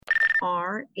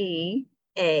REA.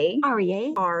 REA.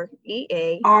 REA.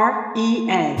 REA.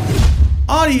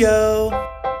 Audio.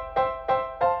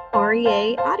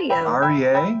 REA Audio.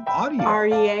 REA Audio.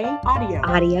 REA Audio.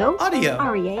 Audio. Audio.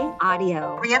 REA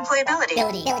Audio.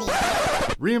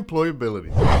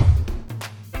 Reemployability.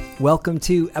 Welcome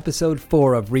to episode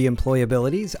 4 of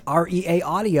Reemployability's REA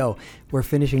Audio. We're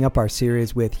finishing up our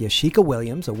series with Yashika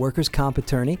Williams, a workers' comp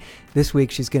attorney. This week,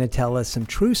 she's going to tell us some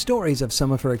true stories of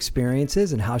some of her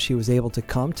experiences and how she was able to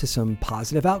come to some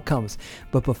positive outcomes.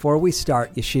 But before we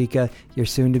start, Yashika, you're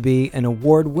soon to be an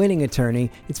award-winning attorney.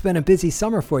 It's been a busy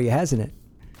summer for you, hasn't it?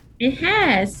 It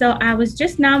has. So I was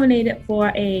just nominated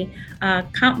for a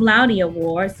Comp Laude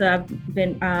Award. So I've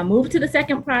been moved to the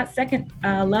second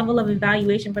level of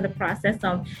evaluation for the process. So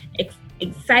I'm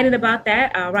excited about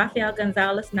that. Rafael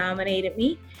Gonzalez nominated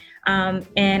me.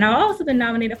 And I've also been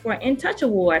nominated for an In Touch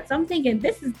Award. So I'm thinking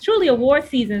this is truly award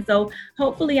season. So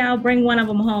hopefully I'll bring one of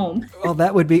them home. Well,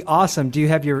 that would be awesome. Do you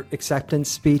have your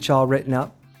acceptance speech all written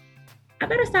up? I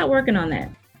better start working on that.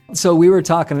 So we were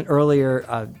talking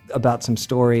earlier about some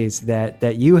stories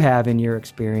that you have in your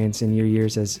experience in your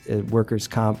years as a workers'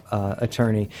 comp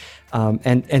attorney,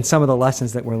 and some of the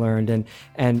lessons that were learned.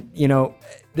 And you know,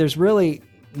 there's really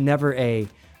never a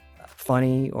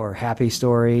funny or happy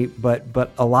story, but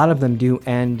a lot of them do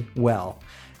end well.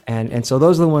 And so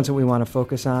those are the ones that we want to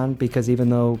focus on, because even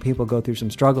though people go through some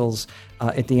struggles,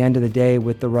 at the end of the day,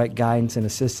 with the right guidance and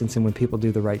assistance, and when people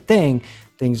do the right thing,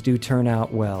 things do turn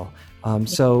out well.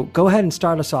 So go ahead and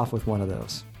start us off with one of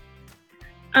those.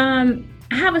 I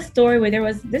have a story where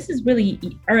this is really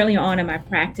early on in my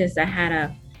practice. I had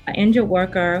an injured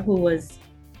worker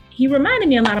he reminded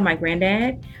me a lot of my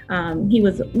granddad. He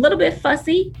was a little bit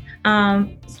fussy,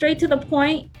 straight to the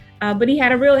point, but he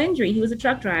had a real injury. He was a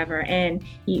truck driver and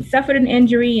he suffered an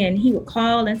injury, and he would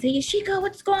call and say, Yashika,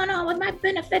 what's going on with my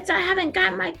benefits? I haven't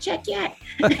gotten my check yet.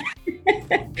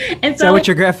 Is that what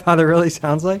your grandfather really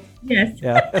sounds like? Yes.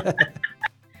 Yeah.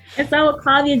 And so I would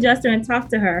call the adjuster and talk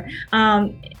to her.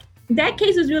 That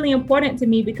case was really important to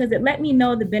me because it let me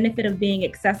know the benefit of being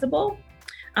accessible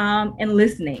and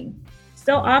listening.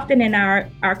 So often in our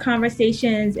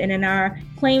conversations and in our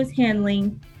claims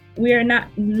handling, we are not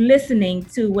listening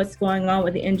to what's going on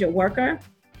with the injured worker.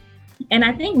 And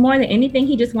I think more than anything,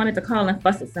 he just wanted to call and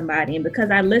fuss at somebody. And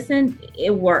because I listened,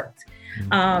 it worked.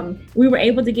 We were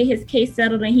able to get his case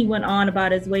settled, and he went on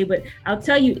about his way. But I'll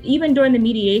tell you, even during the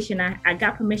mediation, I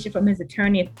got permission from his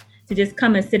attorney to just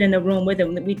come and sit in the room with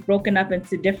him. We'd broken up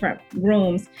into different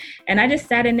rooms. And I just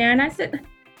sat in there and I said,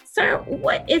 sir,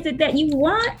 what is it that you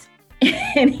want?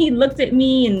 And he looked at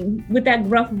me, and with that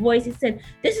gruff voice, he said,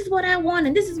 this is what I want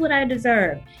and this is what I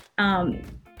deserve.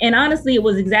 And honestly, it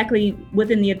was exactly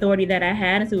within the authority that I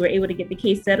had. And so we were able to get the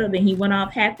case settled, and he went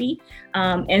off happy.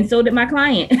 And so did my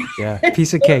client. Yeah,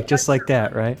 piece of cake, just like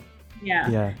that, right? Yeah.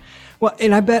 Yeah. Well,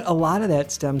 and I bet a lot of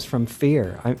that stems from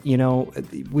fear. I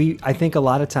think a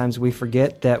lot of times we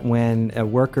forget that when a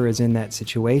worker is in that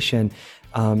situation,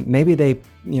 maybe they,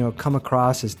 come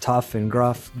across as tough and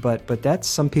gruff, but that's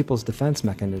some people's defense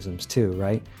mechanisms too,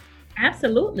 right?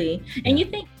 Absolutely. And you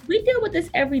think we deal with this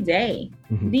every day.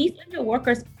 Mm-hmm. These injured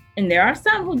workers, and there are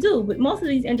some who do, but most of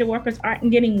these injured workers aren't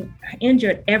getting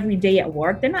injured every day at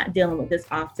work. They're not dealing with this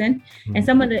often. Mm-hmm. And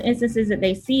some of the instances that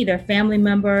they see, their family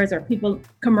members or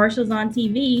commercials on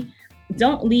TV,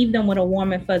 don't leave them with a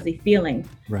warm and fuzzy feeling.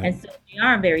 Right. And so they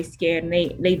are very scared, and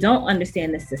they don't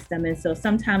understand the system. And so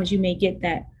sometimes you may get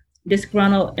that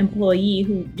disgruntled employee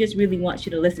who just really wants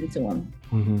you to listen to them.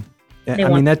 Mm-hmm.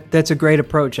 That's a great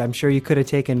approach. I'm sure you could have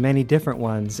taken many different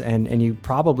ones, and you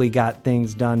probably got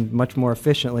things done much more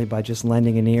efficiently by just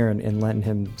lending an ear and letting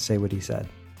him say what he said.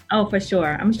 Oh, for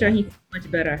sure. I'm sure he feels much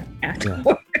better afterwards.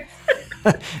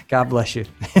 Yeah. God bless you.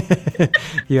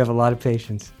 You have a lot of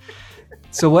patience.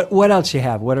 So what else you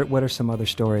have? What are some other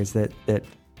stories that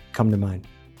come to mind?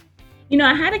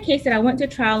 I had a case that I went to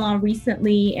trial on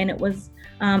recently, and it was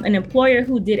an employer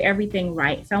who did everything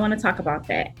right. So I want to talk about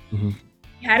that. Mm-hmm.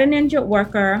 Had an injured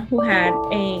worker who had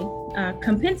a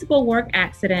compensable work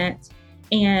accident,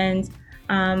 and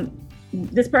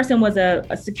this person was a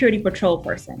security patrol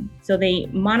person. So they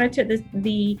monitored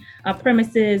the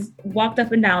premises, walked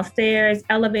up and down stairs,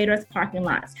 elevators, parking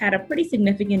lots, had a pretty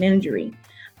significant injury.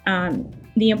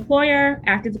 The employer,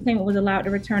 after the claimant was allowed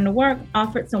to return to work,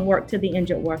 offered some work to the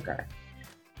injured worker.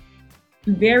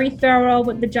 Very thorough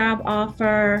with the job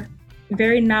offer,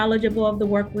 very knowledgeable of the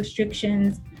work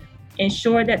restrictions,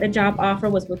 ensured that the job offer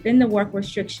was within the work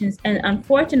restrictions, and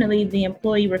unfortunately, the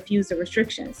employee refused the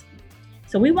restrictions.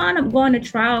 So we wound up going to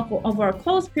trial for over a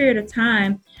close period of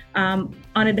time on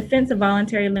a defense of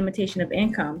voluntary limitation of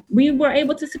income. We were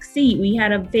able to succeed. We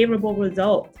had a favorable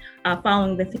result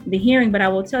following the hearing, but I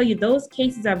will tell you, those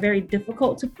cases are very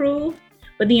difficult to prove,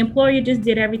 but the employer just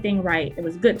did everything right. It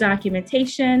was good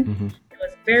documentation, it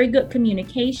was very good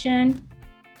communication,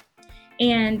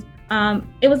 and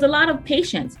it was a lot of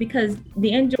patience because the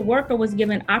injured worker was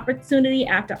given opportunity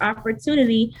after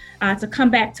opportunity to come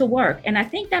back to work. And I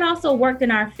think that also worked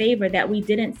in our favor, that we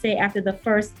didn't say after the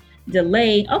first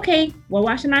delay, okay, we're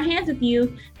washing our hands with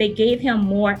you. They gave him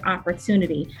more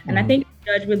opportunity. And I think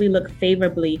the judge really looked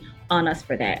favorably on us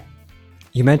for that.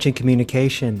 You mentioned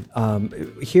communication.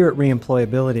 Here at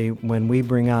Reemployability, when we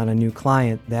bring on a new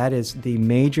client, that is the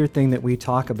major thing that we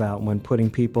talk about when putting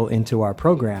people into our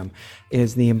program,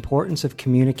 is the importance of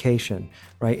communication,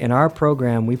 right? In our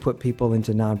program, we put people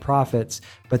into nonprofits,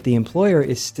 but the employer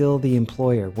is still the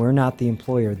employer. We're not the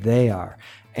employer, they are.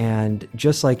 And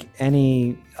just like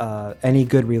any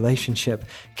good relationship,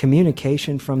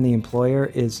 communication from the employer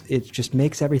it just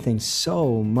makes everything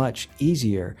so much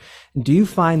easier. Do you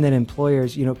find that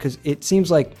employers, because it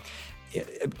seems like,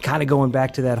 kind of going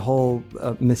back to that whole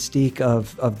mystique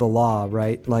of the law,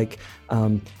 right? Like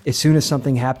as soon as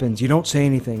something happens, you don't say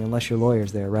anything unless your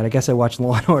lawyer's there, right? I guess I watch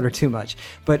Law and Order too much,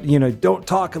 but don't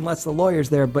talk unless the lawyer's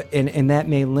there. But and that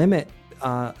may limit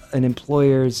an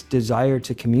employer's desire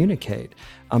to communicate.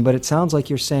 But it sounds like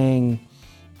you're saying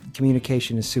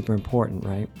communication is super important,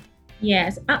 right?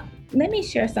 Yes. Let me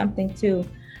share something too.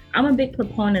 I'm a big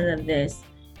proponent of this.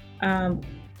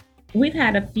 We've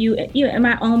had a few, in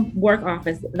my own work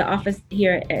office, the office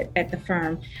here at the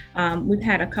firm, we've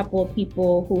had a couple of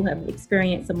people who have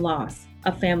experienced some loss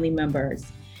of family members.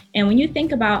 And when you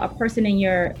think about a person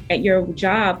at your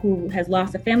job who has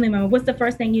lost a family member, what's the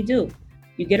first thing you do?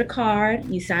 You get a card,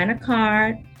 you sign a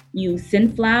card, you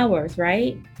send flowers,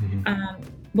 right?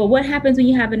 But what happens when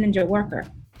you have an injured worker?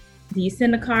 Do you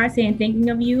send a card saying thinking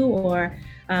of you, or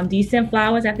do you send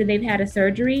flowers after they've had a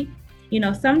surgery?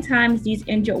 Sometimes these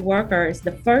injured workers,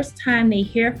 the first time they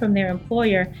hear from their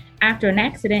employer after an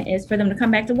accident is for them to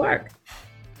come back to work.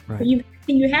 Right. So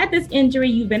you had this injury,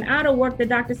 you've been out of work, the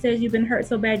doctor says you've been hurt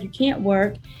so bad you can't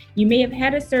work, you may have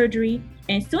had a surgery,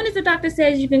 and as soon as the doctor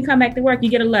says you can come back to work, you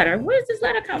get a letter. Where does this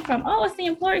letter come from? Oh, it's the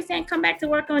employer saying come back to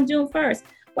work on June 1st.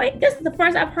 Wait, this is the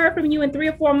first I've heard from you in 3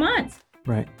 or 4 months.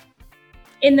 Right.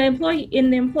 In the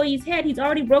employee's head, he's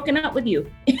already broken up with you.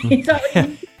 He's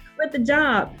already with the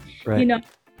job. Right.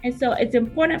 And so it's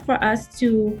important for us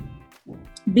to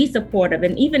be supportive.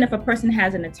 And even if a person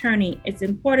has an attorney, it's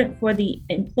important for the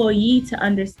employee to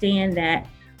understand that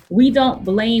we don't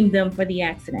blame them for the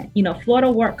accident. Florida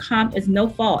work comp is no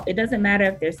fault. It doesn't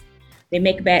matter if they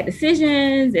make bad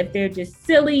decisions, if they're just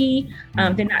silly,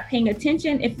 they're not paying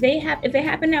attention. If it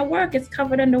happened at work, it's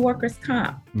covered under workers'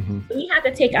 comp. So we have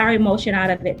to take our emotion out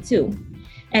of it too.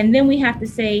 And then we have to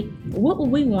say, what would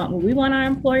we want? Would we want our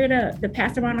employer to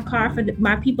pass around a car for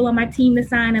my people on my team to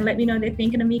sign and let me know they're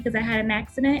thinking of me because I had an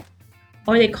accident?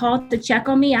 Or they called to check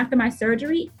on me after my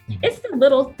surgery? It's the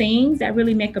little things that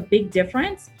really make a big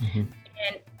difference. And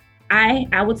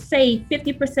I would say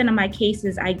 50% of my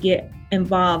cases, I get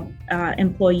involved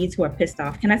employees who are pissed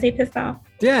off. Can I say pissed off?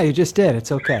 Yeah, you just did.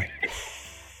 It's okay.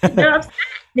 They're upset.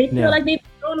 They feel like they've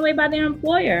been thrown away by their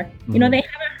employer. They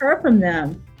haven't heard from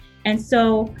them. And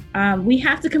so we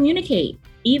have to communicate,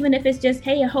 even if it's just,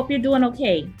 hey, I hope you're doing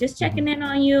okay. Just checking in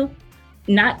on you,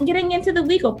 not getting into the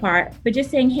legal part, but just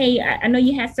saying, hey, I know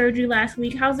you had surgery last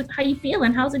week. How you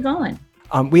feeling? How's it going?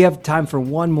 We have time for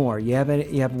one more. You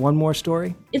have one more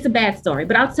story? It's a bad story,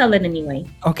 but I'll tell it anyway.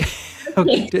 Okay.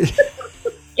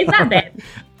 It's not bad.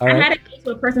 I had a case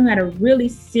with a person who had a really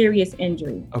serious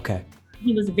injury. Okay.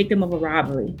 He was a victim of a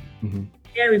robbery.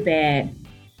 Very bad.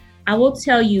 I will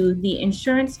tell you, the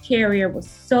insurance carrier was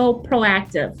so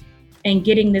proactive in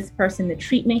getting this person the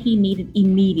treatment he needed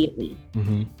immediately.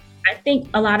 I think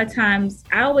a lot of times,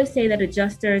 I always say that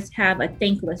adjusters have a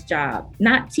thankless job,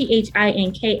 not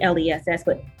THINKLESS,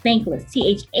 but thankless,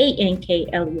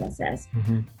 THANKLESS,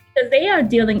 because they are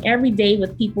dealing every day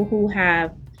with people who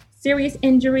have serious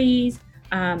injuries,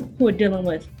 who are dealing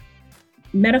with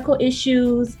medical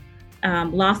issues,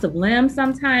 loss of limbs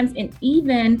sometimes, and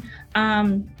even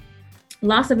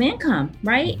loss of income,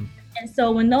 right? And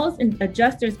so when those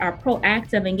adjusters are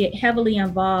proactive and get heavily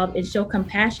involved and show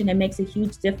compassion, it makes a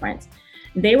huge difference.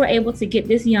 They were able to get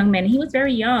this young man, he was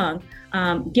very young,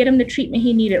 get him the treatment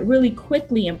he needed really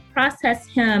quickly and process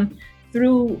him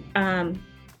through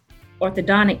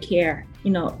orthodontic care,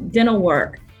 dental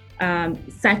work,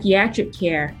 psychiatric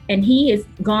care. And he has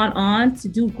gone on to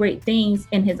do great things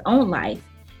in his own life.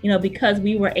 because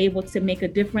we were able to make a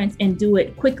difference and do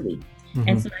it quickly. Mm-hmm.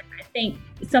 And so I think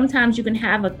sometimes you can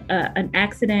have an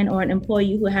accident or an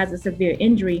employee who has a severe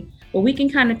injury, but we can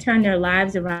kind of turn their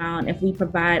lives around if we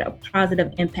provide a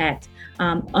positive impact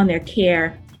on their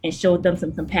care and show them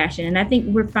some compassion. And I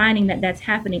think we're finding that that's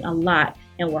happening a lot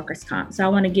in workers' comp. So I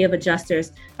want to give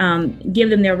adjusters, give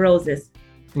them their roses.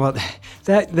 Well,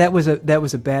 that was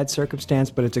a bad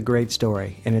circumstance, but it's a great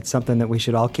story, and it's something that we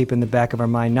should all keep in the back of our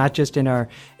mind, not just in our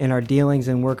dealings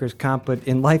in workers' comp, but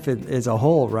in life as a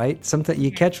whole, right? Something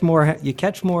you catch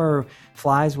more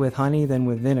flies with honey than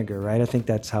with vinegar, right? I think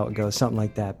that's how it goes, something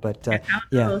like that. But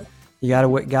yeah, you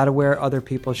gotta wear other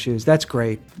people's shoes. That's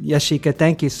great. Yashika,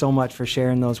 thank you so much for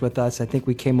sharing those with us. I think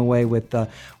we came away with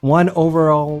one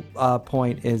overall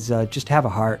point is just have a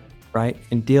heart. Right?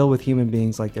 And deal with human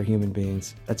beings like they're human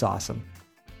beings. That's awesome.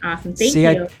 Awesome. Thank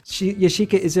you.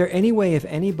 Yashika, is there any way if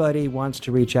anybody wants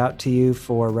to reach out to you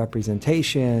for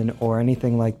representation or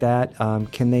anything like that,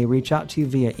 can they reach out to you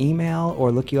via email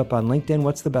or look you up on LinkedIn?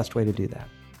 What's the best way to do that?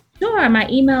 Sure. My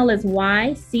email is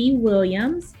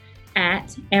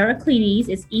ycwilliams@Eraclides,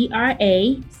 it's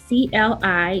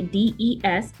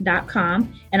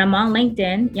ERACLIDES.com. And I'm on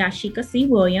LinkedIn, Yashika C.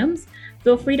 Williams.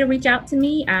 Feel free to reach out to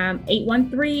me,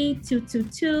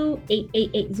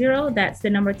 813-222-8880. That's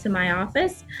the number to my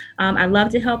office. I'd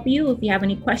love to help you. If you have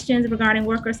any questions regarding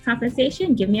workers'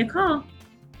 compensation, give me a call.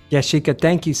 Yashika,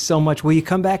 thank you so much. Will you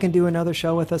come back and do another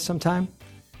show with us sometime?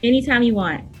 Anytime you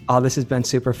want. Oh, this has been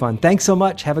super fun. Thanks so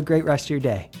much. Have a great rest of your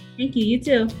day. Thank you. You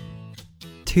too.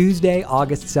 Tuesday,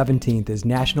 August 17th is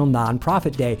National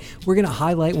Nonprofit Day. We're going to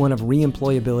highlight one of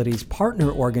Reemployability's partner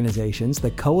organizations,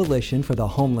 the Coalition for the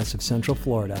Homeless of Central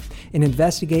Florida, and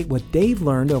investigate what they've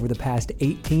learned over the past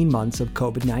 18 months of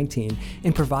COVID-19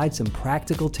 and provide some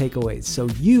practical takeaways so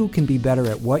you can be better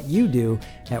at what you do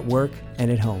at work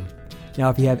and at home. Now,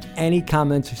 if you have any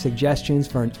comments or suggestions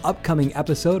for an upcoming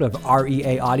episode of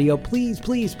REA Audio, please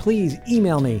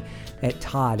email me at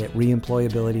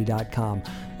todd@reemployability.com.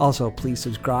 Also, please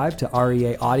subscribe to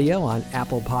REA Audio on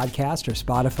Apple Podcast or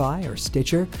Spotify or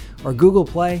Stitcher or Google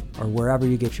Play or wherever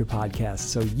you get your podcasts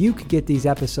so you can get these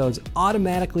episodes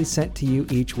automatically sent to you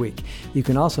each week. You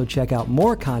can also check out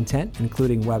more content,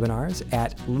 including webinars,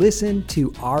 at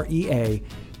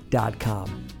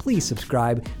listentorea.com. Please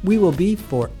subscribe. We will be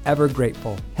forever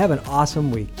grateful. Have an awesome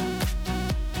week.